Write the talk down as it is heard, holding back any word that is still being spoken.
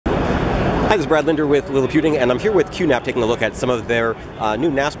Hi, this is Brad Linder with Liliputing, and I'm here with QNAP taking a look at some of their new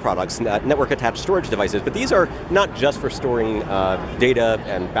NAS products, network-attached storage devices. But these are not just for storing data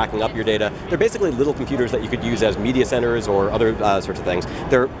and backing up your data. They're basically little computers that you could use as media centers or other sorts of things.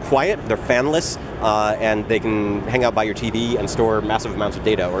 They're quiet, they're fanless, and they can hang out by your TV and store massive amounts of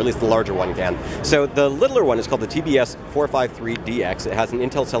data, or at least the larger one can. So the littler one is called the TBS453DX. It has an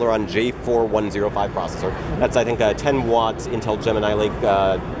Intel Celeron J4105 processor. That's, I think, a 10 watts Intel Gemini Lake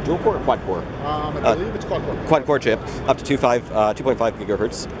dual core or quad core? I believe it's quad core. Quad core chip, up to 2.5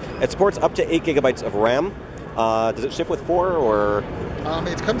 gigahertz. It supports up to 8 gigabytes of RAM. Does it ship with 4 or?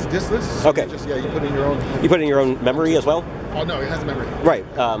 It comes diskless. So okay. you put in your own. You put in your own memory as well? Oh no, it has memory. Right.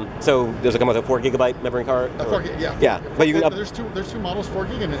 So does it come with a 4 gigabyte memory card? 4 gig, yeah. Yeah, but you can. There's two models, 4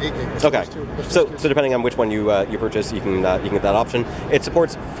 gig and an 8 gig. Okay. So depending on which one you purchase, you can get that option. It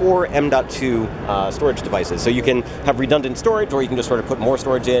supports 4 M.2 storage devices, so you can have redundant storage, or you can just sort of put more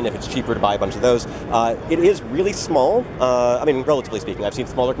storage in if it's cheaper to buy a bunch of those. It is really small. I mean, relatively speaking, I've seen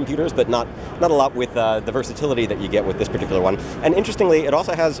smaller computers, but not a lot with the versatility that you get with this particular one. And interestingly, it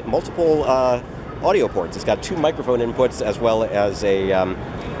also has multiple audio ports. It's got 2 microphone inputs as well as a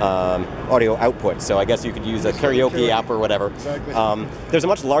audio output. So I guess you could use a karaoke app or whatever. Exactly. There's a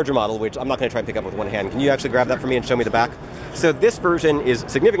much larger model, which I'm not going to try and pick up with one hand. Can you actually grab that for me and show me the back? So this version is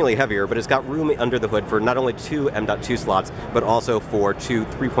significantly heavier, but it's got room under the hood for not only 2 M.2 slots, but also for 2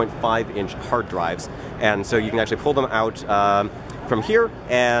 3.5-inch hard drives. And so you can actually pull them out from here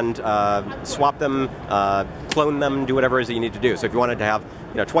and swap them, clone them, do whatever it is that you need to do. So if you wanted to have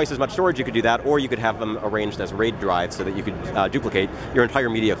twice as much storage, you could do that, or you could have them arranged as RAID drives so that you could duplicate your entire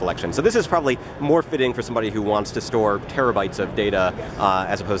media collection. So this is probably more fitting for somebody who wants to store terabytes of data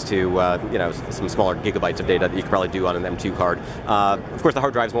as opposed to some smaller gigabytes of data that you could probably do on an M2 card. Of course, the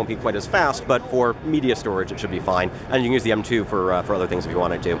hard drives won't be quite as fast, but for media storage, it should be fine. And you can use the M2 for other things if you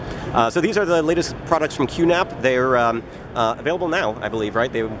wanted to. So these are the latest products from QNAP. They're available now, I believe, right?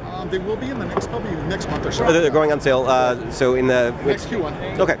 They will be in the probably next month or so. They're going on sale. So in the next Q1.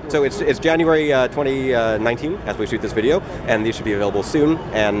 Okay, so it's January 2019 as we shoot this video, and these should be available soon.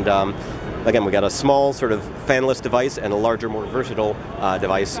 And again, we got a small sort of fanless device and a larger, more versatile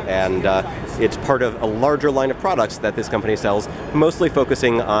device, and it's part of a larger line of products that this company sells, mostly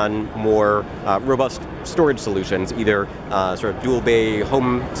focusing on more robust storage solutions, either sort of dual bay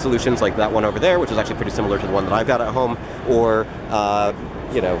home solutions like that one over there, which is actually pretty similar to the one that I've got at home, or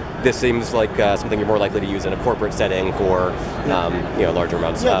this seems like something you're more likely to use in a corporate setting for larger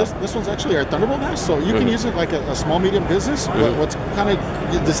amounts. Yeah, this one's actually our Thunderbolt NAS, so you can use it like a small medium business. What's kind of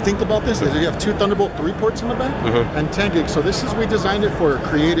distinct about this is you have 2 Thunderbolt 3 ports in the back and 10 gigs. So we designed it for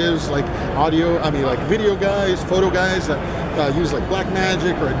creatives like like video guys, photo guys that use like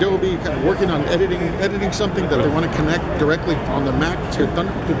Blackmagic or Adobe, kind of working on editing something that they want to connect directly on the Mac to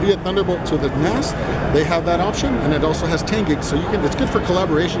via Thunderbolt to the NAS. They have that option, and it also has 10 gigs. So it's good for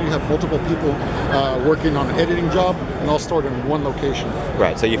collaboration. You have multiple people working on an editing job, and all stored in one location.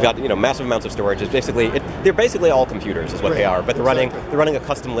 Right. So you've got massive amounts of storage. It's they're basically all computers, is what they are. But they're running a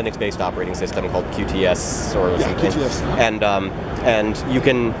custom Linux-based operating system called QTS or something. QTS. And you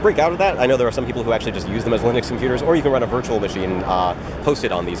can break out of that. I know there are some people who actually just use them as Linux computers, or you can run a virtual machine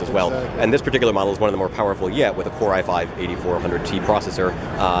hosted on these as well. Exactly. And this particular model is one of the more powerful yet, with a Core i5-8400T processor.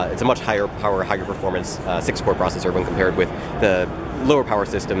 It's a much higher power, higher performance 6-core processor when compared with the lower power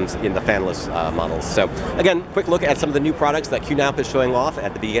systems in the fanless models. So again, quick look at some of the new products that QNAP is showing off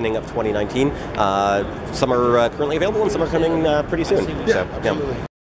at the beginning of 2019. Some are currently available and some are coming pretty soon. Yeah, absolutely.